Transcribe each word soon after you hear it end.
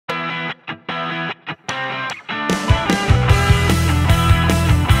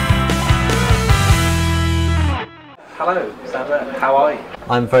Hello, Sandra. How are you?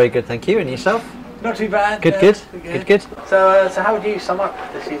 I'm very good, thank you. And yourself? Not too bad. Good. So how would you sum up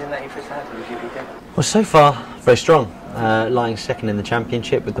the season that you've just had with GP2? Well, so far, very strong. Lying second in the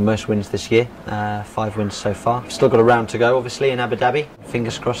championship with the most wins this year. 5 wins so far. Still got a round to go, obviously, in Abu Dhabi.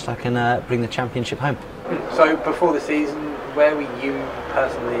 Fingers crossed I can bring the championship home. So before the season, where were you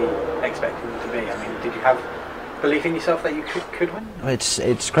personally expecting to be? I mean, did you have belief in yourself that you could win?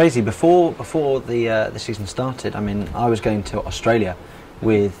 It's crazy. Before the season started, I mean, I was going to Australia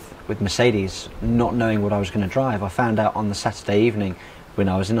with Mercedes, not knowing what I was going to drive. I found out on the Saturday evening when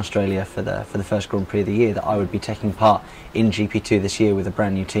I was in Australia for the first Grand Prix of the year that I would be taking part in GP2 this year with a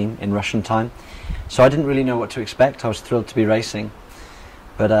brand new team in Russian time. So I didn't really know what to expect. I was thrilled to be racing,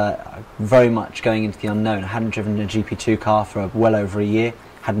 but very much going into the unknown. I hadn't driven a GP2 car for well over a year,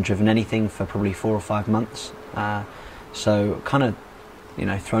 hadn't driven anything for probably 4 or 5 months. So kind of,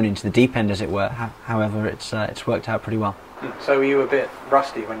 thrown into the deep end, as it were. However, it's worked out pretty well. So were you a bit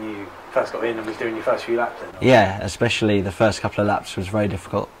rusty when you first got in and was doing your first few laps then? Yeah, especially the first couple of laps was very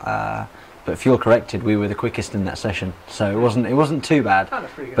difficult. But fuel corrected, we were the quickest in that session, so it wasn't too bad. Oh,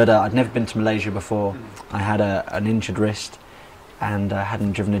 that's pretty good. But I'd never been to Malaysia before. I had an injured wrist and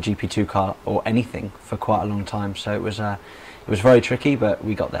hadn't driven a GP2 car or anything for quite a long time, so it was very tricky, but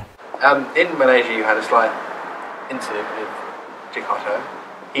we got there. In Malaysia, you had a slight incident with Jakarta.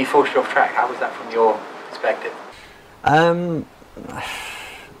 He forced you off track. How was that from your perspective?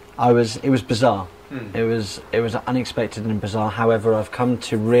 It was bizarre. It was unexpected and bizarre. However, I've come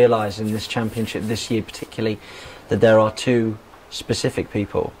to realise in this championship this year particularly that there are 2 specific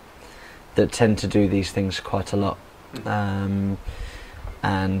people that tend to do these things quite a lot, and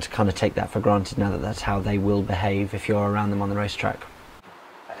kind of take that for granted now that that's how they will behave if you're around them on the racetrack.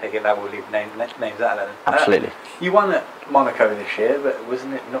 I take it that will leave names out then. Absolutely. You won at Monaco this year, but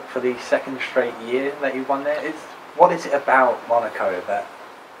wasn't it not for the 2nd straight year that you won there? What is it about Monaco that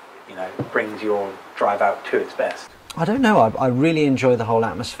brings your drive out to its best? I don't know. I really enjoy the whole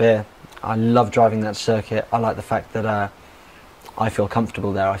atmosphere. I love driving that circuit. I like the fact that I feel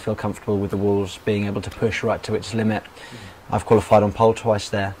comfortable there. I feel comfortable with the walls being able to push right to its limit. I've qualified on pole twice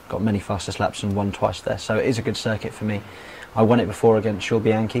there, got many fastest laps and won twice there, so it is a good circuit for me. I won it before against Jules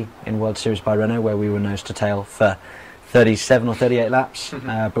Bianchi in World Series by Renault, where we were nose to tail for 37 or 38 laps,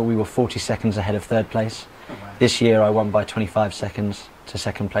 but we were 40 seconds ahead of 3rd place. Oh, wow. This year I won by 25 seconds to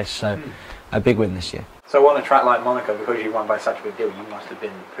 2nd place, so a big win this year. So on a track like Monaco, because you won by such a big deal, you must have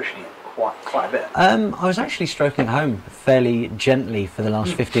been pushing it quite a bit. I was actually stroking it home fairly gently for the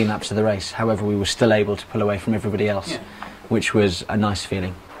last 15 laps of the race. However, we were still able to pull away from everybody else, which was a nice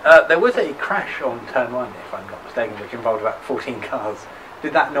feeling. There was a crash on turn 1, if I'm not mistaken, which involved about 14 cars.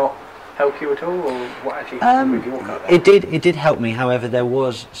 Did that not help you at all, or what actually happened with your car there? It did help me. However, there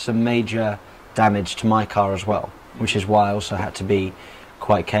was some major damage to my car as well, which is why I also had to be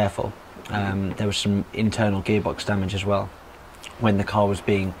quite careful. There was some internal gearbox damage as well when the car was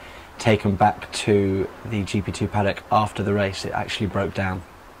being taken back to the GP2 paddock after the race. It actually broke down.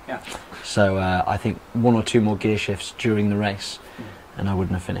 Yeah. So I think 1 or 2 more gear shifts during the race and I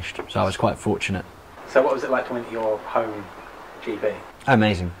wouldn't have finished, so I was quite fortunate. So what was it like to win at your home GP?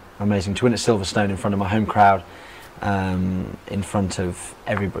 Amazing to win at Silverstone in front of my home crowd, in front of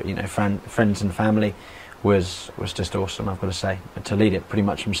everybody, friends and family, was just awesome, I've got to say. But to lead it pretty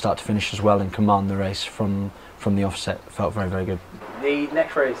much from start to finish as well and command the race from the offset felt very, very good. The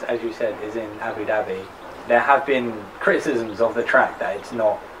next race, as you said, is in Abu Dhabi. There have been criticisms of the track that it's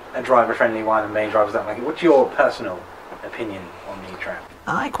not a driver-friendly one and main drivers don't like it. What's your personal opinion on the track?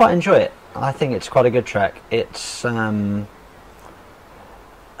 I quite enjoy it. I think it's quite a good track. It's kind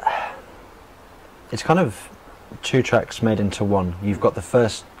of 2 tracks made into one. You've got the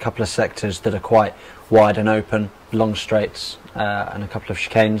first couple of sectors that are quite wide and open, long straights, and a couple of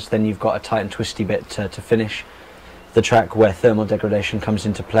chicanes. Then you've got a tight and twisty bit to finish the track where thermal degradation comes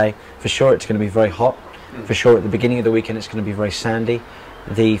into play. For sure it's going to be very hot. For sure at the beginning of the weekend it's going to be very sandy.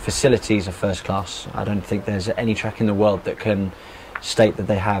 The facilities are first class. I don't think there's any track in the world that can state that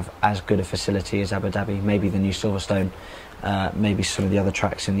they have as good a facility as Abu Dhabi. Maybe the new Silverstone, maybe some of the other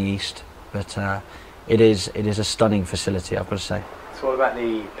tracks in the east, but it is a stunning facility, I've got to say. So what about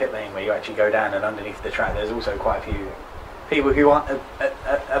the pit lane where you actually go down and underneath the track? There's also quite a few people who aren't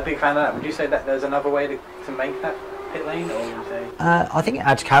a big fan of that. Would you say that there's another way to make that pit lane, or would you say? I think it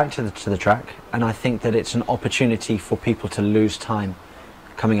adds character to the track, and I think that it's an opportunity for people to lose time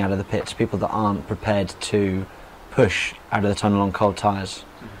coming out of the pits, people that aren't prepared to push out of the tunnel on cold tyres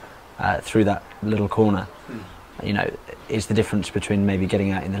through that little corner. Is the difference between maybe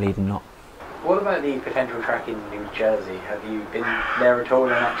getting out in the lead and not. What about the potential track in New Jersey? Have you been there at all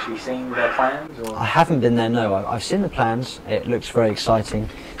and actually seen their plans? Or? I haven't been there, no. I've seen the plans. It looks very exciting.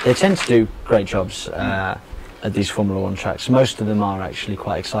 They tend to do great jobs at these Formula One tracks. Most of them are actually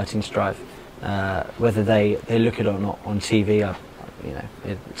quite exciting to drive. Whether they look it or not on TV,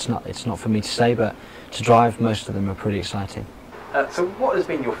 it's not for me to say, but to drive, most of them are pretty exciting. So what has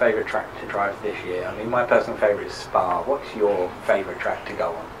been your favourite track to drive this year? I mean, my personal favourite is Spa. What's your favourite track to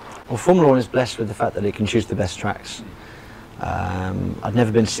go on? Well, Formula One is blessed with the fact that it can choose the best tracks. I've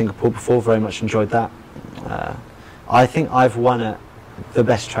never been to Singapore before, very much enjoyed that. I think I've won at the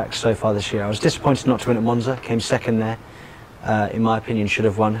best tracks so far this year. I was disappointed not to win at Monza, came second there. In my opinion, should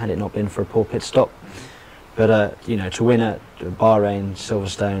have won had it not been for a poor pit stop. But, to win at Bahrain,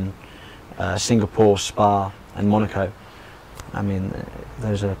 Silverstone, Singapore, Spa and Monaco, I mean,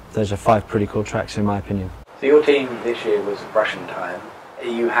 those are 5 pretty cool tracks in my opinion. So your team this year was Russian time. Are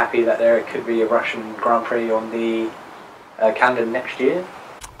you happy that there could be a Russian Grand Prix on the calendar next year?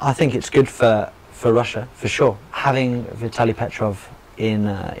 I think it's good for Russia, for sure. Having Vitaly Petrov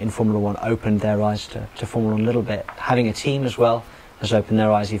in Formula One opened their eyes to Formula One a little bit. Having a team as well has opened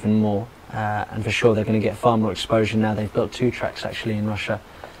their eyes even more. And for sure they're going to get far more exposure now. They've built 2 tracks actually in Russia.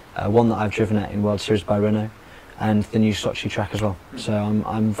 One that I've driven at in World Series by Renault, and the new Sochi track as well. So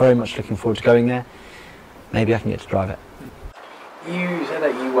I'm very much looking forward to going there. Maybe I can get to drive it. You said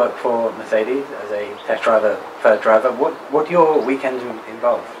that you work for Mercedes as a test driver, third driver. What do your weekends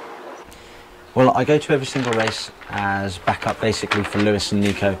involve? Well, I go to every single race as backup basically for Lewis and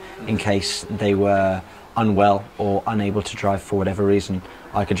Nico in case they were unwell or unable to drive for whatever reason.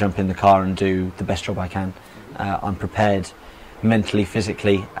 I could jump in the car and do the best job I can. I'm prepared mentally,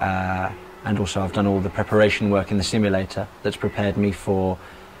 physically, and also I've done all the preparation work in the simulator that's prepared me for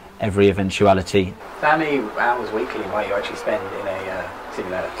every eventuality. So how many hours weekly might you actually spend in a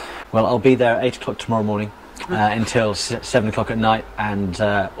simulator? Well, I'll be there at 8 o'clock tomorrow morning until 7 o'clock at night, and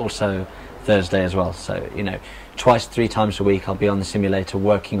also Thursday as well. So, twice, 3 times a week I'll be on the simulator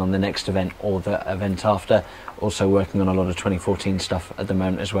working on the next event or the event after. Also working on a lot of 2014 stuff at the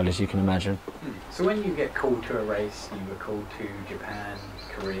moment as well, as you can imagine. So when you get called to a race, you were called to Japan,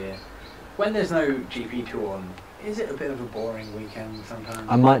 Korea. When there's no GP tour on, is it a bit of a boring weekend sometimes?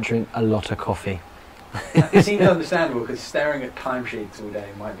 I might drink a lot of coffee. It seems understandable because staring at timesheets all day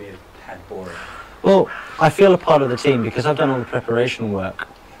might be a tad boring. Well, I feel a part of the team because I've done all the preparation work.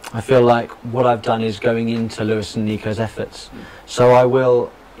 I feel like what I've done is going into Lewis and Nico's efforts. So I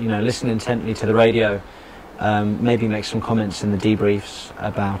will, listen intently to the radio, maybe make some comments in the debriefs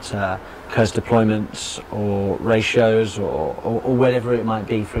about Kerr's deployments or ratios or whatever it might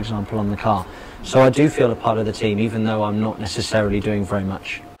be, for example, on the car. So I do feel a part of the team, even though I'm not necessarily doing very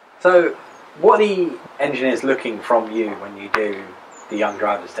much. So what are the engineers looking from you when you do the young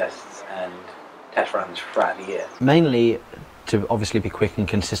drivers tests and test runs throughout the year? Mainly to obviously be quick and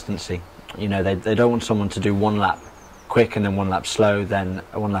consistency. They don't want someone to do 1 lap quick and then 1 lap slow, then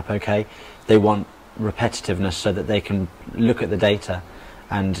 1 lap okay. They want repetitiveness so that they can look at the data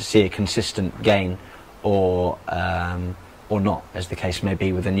and see a consistent gain or not, as the case may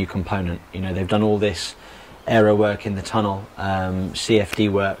be with a new component. They've done all this aero work in the tunnel, CFD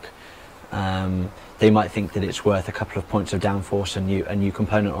work. They might think that it's worth a couple of points of downforce, a new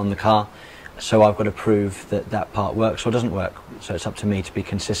component on the car. So I've got to prove that that part works or doesn't work. So it's up to me to be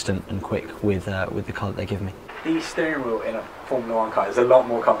consistent and quick with the car that they give me. The steering wheel in a Formula One car is a lot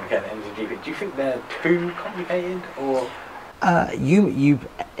more complicated than in GP. Do you think they're too complicated, or?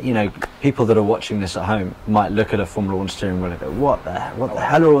 People that are watching this at home might look at a Formula One steering wheel and go, what the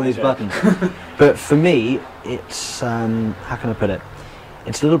hell are all these buttons? But for me, it's how can I put it?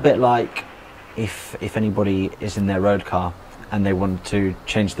 It's a little bit like if anybody is in their road car and they want to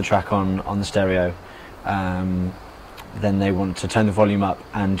change the track on the stereo, then they want to turn the volume up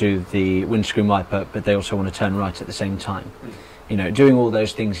and do the windscreen wiper, but they also want to turn right at the same time. Doing all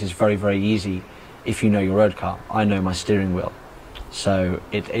those things is very, very easy if you know your road car. I know my steering wheel. So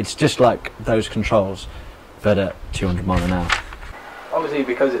it's just like those controls, but at 200 miles an hour. Obviously,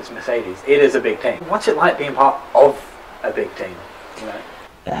 because it's Mercedes, it is a big team. What's it like being part of a big team?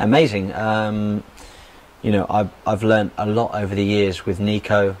 Yeah, amazing. I've learned a lot over the years with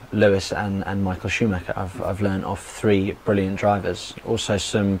Nico, Lewis and Michael Schumacher. I've learned off 3 brilliant drivers, also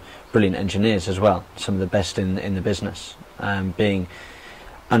some brilliant engineers as well, some of the best in the business. Being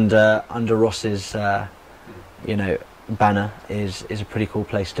under Ross's banner is a pretty cool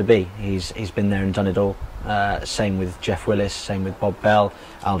place to be. He's been there and done it all. Same with Jeff Willis, same with Bob Bell,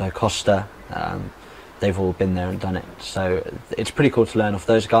 Aldo Costa. They've all been there and done it. So it's pretty cool to learn off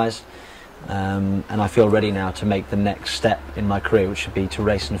those guys. And I feel ready now to make the next step in my career, which would be to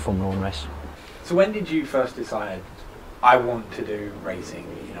race in a Formula One race. So when did you first decide, I want to do racing,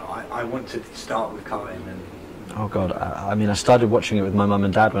 you know, I want to start with karting? And oh God, I mean, I started watching it with my mum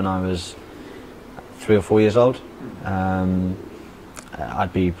and dad when I was 3 or 4 years old.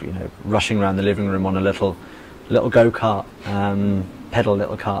 I'd be, you know, rushing around the living room on a little go-kart, pedal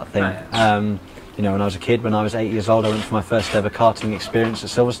little kart thing. You know, when I was a kid, when I was 8 years old, I went for my first ever karting experience at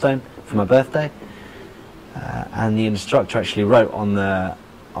Silverstone for my birthday. And the instructor actually wrote on the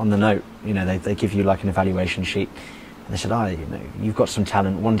note, you know, they give you like an evaluation sheet, and they said, oh, you know, you've got some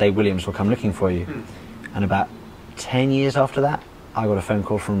talent, one day Williams will come looking for you. And about 10 years after that, I got a phone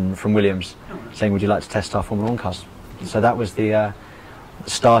call from Williams saying, would you like to test our Formula 1 cars? So that was the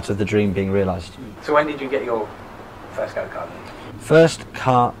start of the dream being realised. So when did you get your first go-kart? First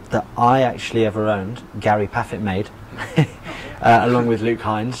car that I actually ever owned, Gary Paffett made, along with Luke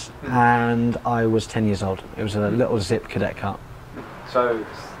Hines, and I was 10 years old. It was a little Zip cadet car. So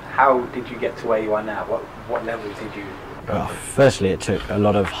how did you get to where you are now? What level did you go Well, firstly, it took a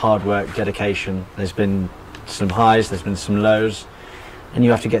lot of hard work, dedication. There's been some highs, there's been some lows, and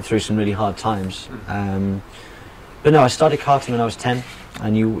you have to get through some really hard times. But no, I started karting when I was 10,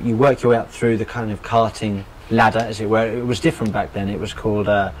 and you work your way up through the kind of karting ladder, as it were. It was different back then. It was called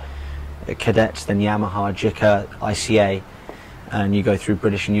cadets, then Yamaha, JICA, ICA, and you go through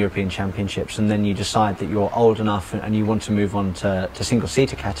British and European championships, and then you decide that you're old enough and you want to move on to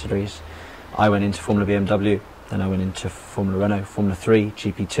single-seater categories. I went into Formula BMW, then I went into Formula Renault, Formula 3,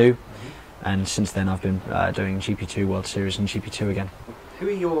 GP2, and since then I've been doing GP2 World Series and GP2 again. Who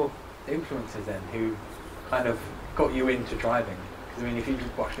are your influences then, who kind of got you into driving? Because I mean, if you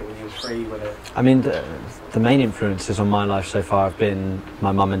just watched it when you were 3, whether... I mean, the main influences on my life so far have been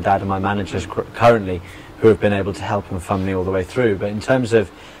my mum and dad and my managers currently, who have been able to help and fund me all the way through. But in terms of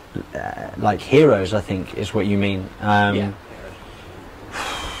like heroes, I think is what you mean. Yeah.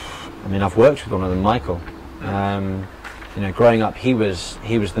 I mean, I've worked with one of them, Michael. You know, growing up, he was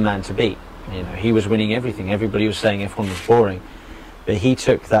the man to beat. You know, he was winning everything. Everybody was saying F1 was boring, but he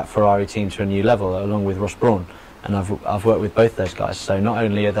took that Ferrari team to a new level, along with Ross Brawn. And I've worked with both those guys. So not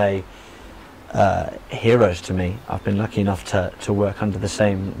only are they heroes to me, I've been lucky enough to work under the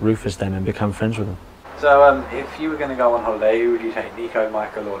same roof as them and become friends with them. So if you were going to go on holiday, who would you take, Nico,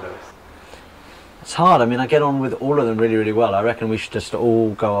 Michael or Lewis? It's hard. I mean, I get on with all of them really, really well. I reckon we should just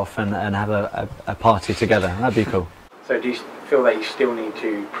all go off and have a party together. That'd be cool. So do you feel that you still need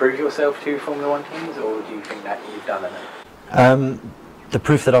to prove yourself to Formula 1 teams, or do you think that you've done enough? The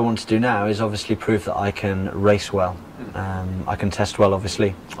proof that I want to do now is obviously prove that I can race well. I can test well,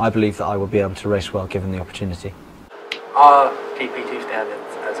 obviously. I believe that I will be able to race well given the opportunity. Are GP2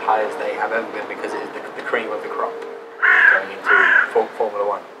 standards as high as they have ever been because it is the cream of the crop going into Formula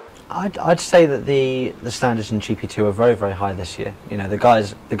 1? I'd say that the standards in GP2 are very, very high this year. You know, the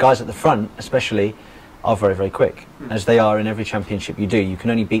guys at the front, especially, are very, very quick, as they are in every championship you do. You can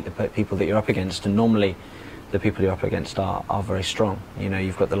only beat the people that you're up against, and normally the people you're up against are very strong. You know,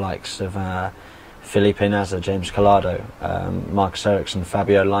 you've got the likes of Felipe Nasr, James Collado, Marcus Ericsson,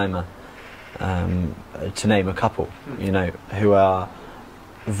 Fabio Lima, to name a couple, you know, who are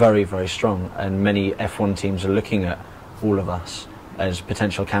very, very strong, and many F1 teams are looking at all of us as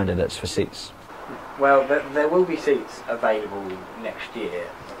potential candidates for seats. Well, there will be seats available next year.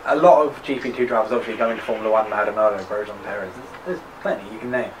 A lot of GP2 drivers obviously go into Formula 1, Maldonado, Grosjean, Perez. There's plenty you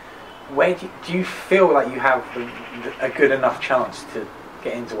can name. Where do you feel like you have a good enough chance to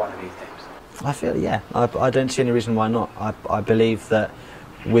get into one of these teams? I feel, yeah. I don't see any reason why not. I believe that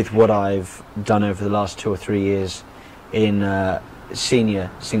with what I've done over the last 2 or 3 years in senior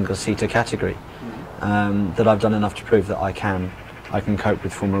single-seater category, that I've done enough to prove that I can cope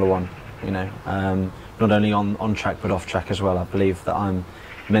with Formula 1. You know, not only on track but off track as well. I believe that I'm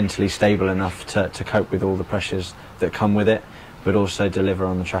mentally stable enough to cope with all the pressures that come with it, but also deliver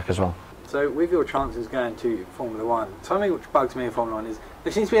on the track as well. So with your chances going to Formula 1, something which bugs me in Formula 1 is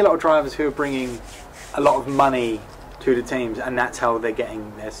there seems to be a lot of drivers who are bringing a lot of money to the teams, and that's how they're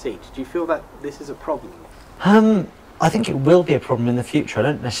getting their seats. Do you feel that this is a problem? I think it will be a problem in the future. I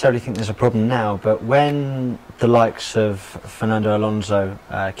don't necessarily think there's a problem now, but when the likes of Fernando Alonso,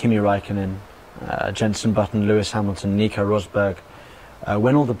 Kimi Raikkonen, Jenson Button, Lewis Hamilton, Nico Rosberg,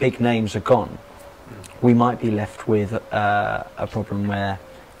 when all the big names are gone, we might be left with a problem where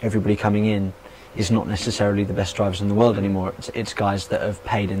everybody coming in is not necessarily the best drivers in the world anymore. It's guys that have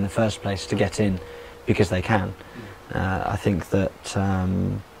paid in the first place to get in because they can. I think that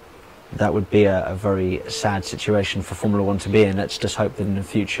that would be a very sad situation for Formula 1 to be in. Let's just hope that in the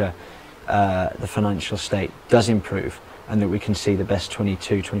future the financial state does improve and that we can see the best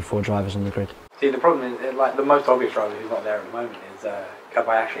 22, 24 drivers on the grid. See, the problem is, like, the most obvious driver who's not there at the moment is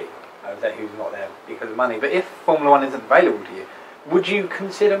Kobayashi. who's not there because of money. But if Formula One isn't available to you, would you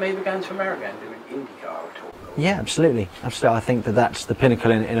consider maybe going to America and doing IndyCar at all? Yeah, absolutely. Absolutely. I think that that's the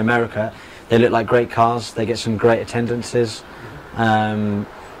pinnacle in America. They look like great cars. They get some great attendances.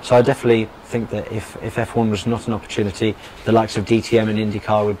 So I definitely think that if F1 was not an opportunity, the likes of DTM and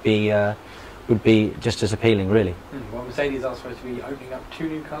IndyCar would be just as appealing, really. Well, Mercedes are supposed to be opening up 2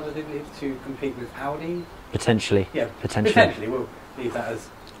 new cars, I do believe, to compete with Audi. Potentially. Yeah, potentially. We'll leave that as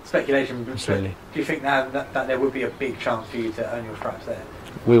speculation. Absolutely. Do you think now that there would be a big chance for you to earn your stripes there?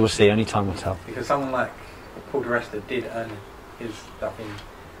 We will see. Only time will tell. Because someone like Paul di Resta did earn his stuff in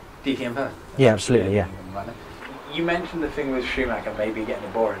DTM first. Yeah, absolutely. Yeah. You mentioned the thing with Schumacher maybe getting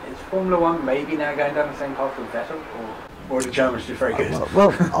it boring. Is Formula One maybe now going down the same path with Vettel, or are the Germans just very good?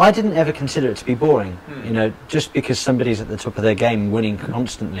 Well, I didn't ever consider it to be boring. You know, just because somebody's at the top of their game, winning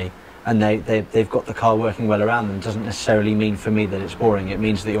constantly, and they've got the car working well around them, doesn't necessarily mean for me that it's boring. It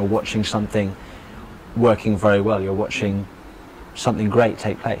means that you're watching something working very well. You're watching something great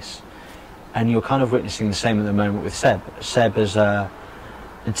take place, and you're kind of witnessing the same at the moment with Seb. Seb has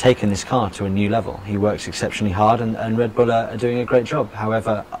taken this car to a new level. He works exceptionally hard, and Red Bull are doing a great job.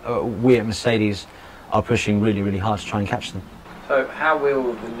 However, we at Mercedes are pushing really, really hard to try and catch them. So how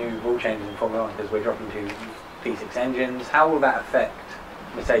will the new rule changes in Formula 1, because we're dropping to P6 engines, how will that affect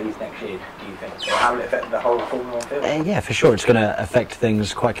Mercedes next year, do you think? Or how will it affect the whole Formula 1 field? Yeah, for sure. It's going to affect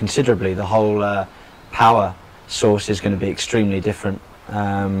things quite considerably. The whole power source is going to be extremely different.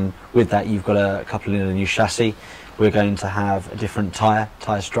 With that, you've got a couple in a new chassis. We're going to have a different tyre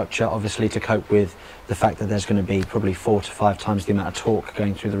structure, obviously, to cope with the fact that there's going to be probably 4 to 5 times the amount of torque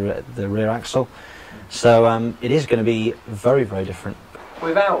going through the rear axle. So it is going to be very, very different.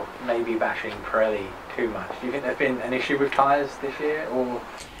 Without maybe bashing Pirelli too much, do you think there's been an issue with tyres this year? Or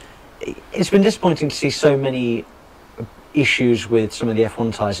it's been disappointing to see so many issues with some of the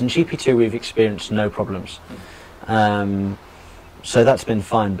F1 tyres. In GP2 we've experienced no problems. So that's been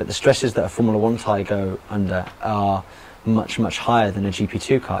fine, but the stresses that a Formula 1 tyre go under are much, much higher than a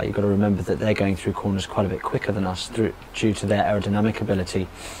GP2 car. You've got to remember that they're going through corners quite a bit quicker than us due to their aerodynamic ability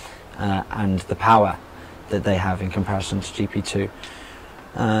and the power that they have in comparison to GP2.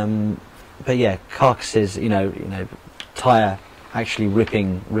 But yeah, carcasses, you know, tyre actually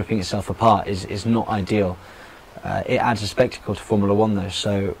ripping itself apart is not ideal. It adds a spectacle to Formula 1 though,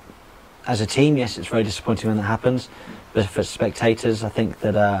 so as a team, yes, it's very disappointing when that happens, but for spectators, I think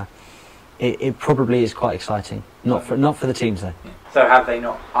that it probably is quite exciting. Not for the teams though. So have they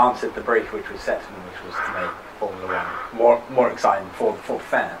not answered the brief which was set to them, which was to make Formula 1 more exciting for the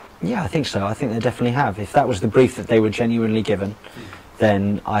fan? Yeah, I think so. I think they definitely have. If that was the brief that they were genuinely given,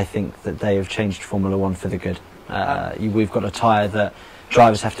 then I think that they have changed Formula 1 for the good. We've got a tyre that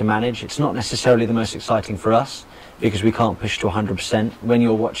drivers have to manage. It's not necessarily the most exciting for us because we can't push to 100%. When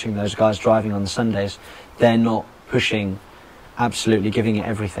you're watching those guys driving on the Sundays, they're not pushing, absolutely giving it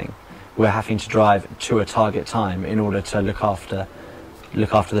everything. We're having to drive to a target time in order to look after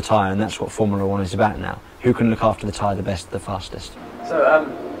the tyre, and that's what Formula 1 is about now. Who can look after the tyre the best, the fastest? So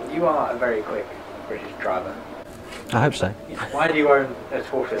you are a very quick British driver. I hope so. Why do you own a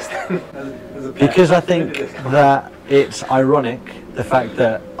tortoise? Because I think that it's ironic, the fact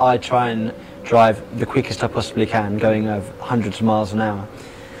that I try and drive the quickest I possibly can, going over hundreds of miles an hour,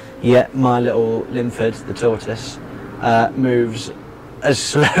 yet my little Linford, the tortoise, moves as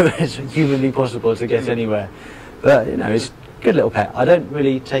slow as humanly possible to get anywhere. But you know, he's a good little pet. I don't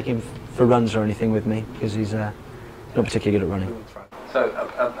really take him for runs or anything with me because he's not particularly good at running. So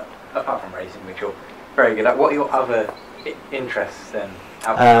apart from racing, which you're very good at, what are your other interests then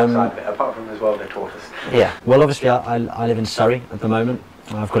outside of it, apart from as well the tortoise? Yeah, well obviously I live in Surrey at the moment.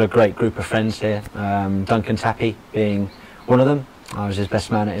 I've got a great group of friends here, Duncan Tappy being one of them. I was his best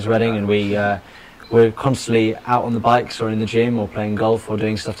man at his wedding, and we're constantly out on the bikes or in the gym or playing golf or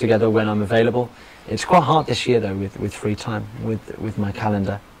doing stuff together when I'm available. It's quite hard this year though with free time, with my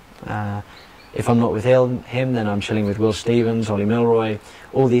calendar. If I'm not with him, then I'm chilling with Will Stevens, Ollie Milroy,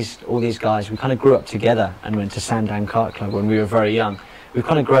 all these guys. We kind of grew up together and went to Sandown Kart Club when we were very young. We've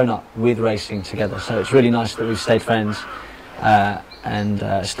kind of grown up with racing together, so it's really nice that we've stayed friends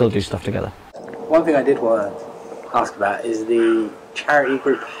and still do stuff together. One thing I did want to ask about is the charity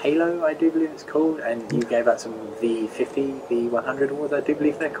group Halo, I do believe it's called, and you gave out some V50, V100 awards, I do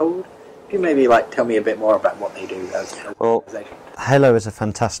believe they're called. Can you maybe tell me a bit more about what they do as an organisation? Halo is a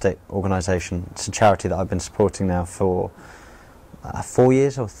fantastic organisation. It's a charity that I've been supporting now for 4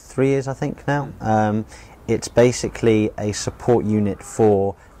 years or 3 years, I think now. It's basically a support unit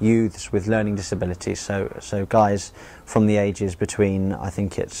for youths with learning disabilities. So guys from the ages between, I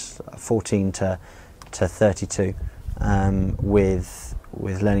think it's 14 to 32. with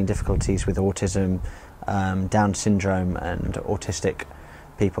learning difficulties, with autism, Down syndrome, and autistic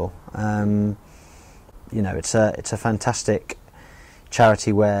people. You know, it's a fantastic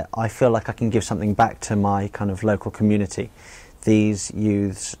charity where I feel like I can give something back to my kind of local community. These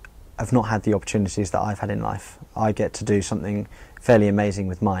youths have not had the opportunities that I've had in life. I get to do something fairly amazing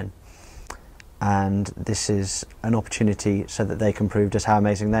with mine, and this is an opportunity so that they can prove just how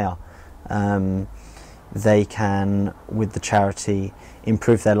amazing they are. They can, with the charity,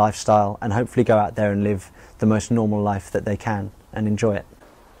 improve their lifestyle and hopefully go out there and live the most normal life that they can and enjoy it.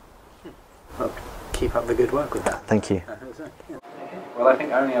 Well, keep up the good work with that. Thank you. Well, I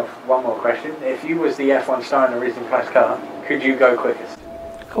think I only have one more question. If you was the F1 star in a Racing Plus car, could you go quickest?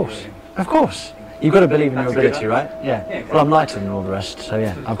 Of course. Of course. You've got to believe in your ability, right? Yeah. Well, I'm lighter than all the rest, so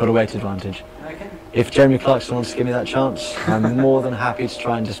yeah, I've got a weight advantage. Okay. If Jeremy Clarkson wants to give me that chance, I'm more than happy to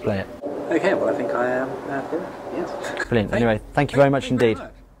try and display it. Okay, well, I think I am. Yes. Brilliant. Anyway, thank you very much indeed.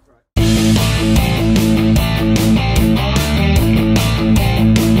 Very much.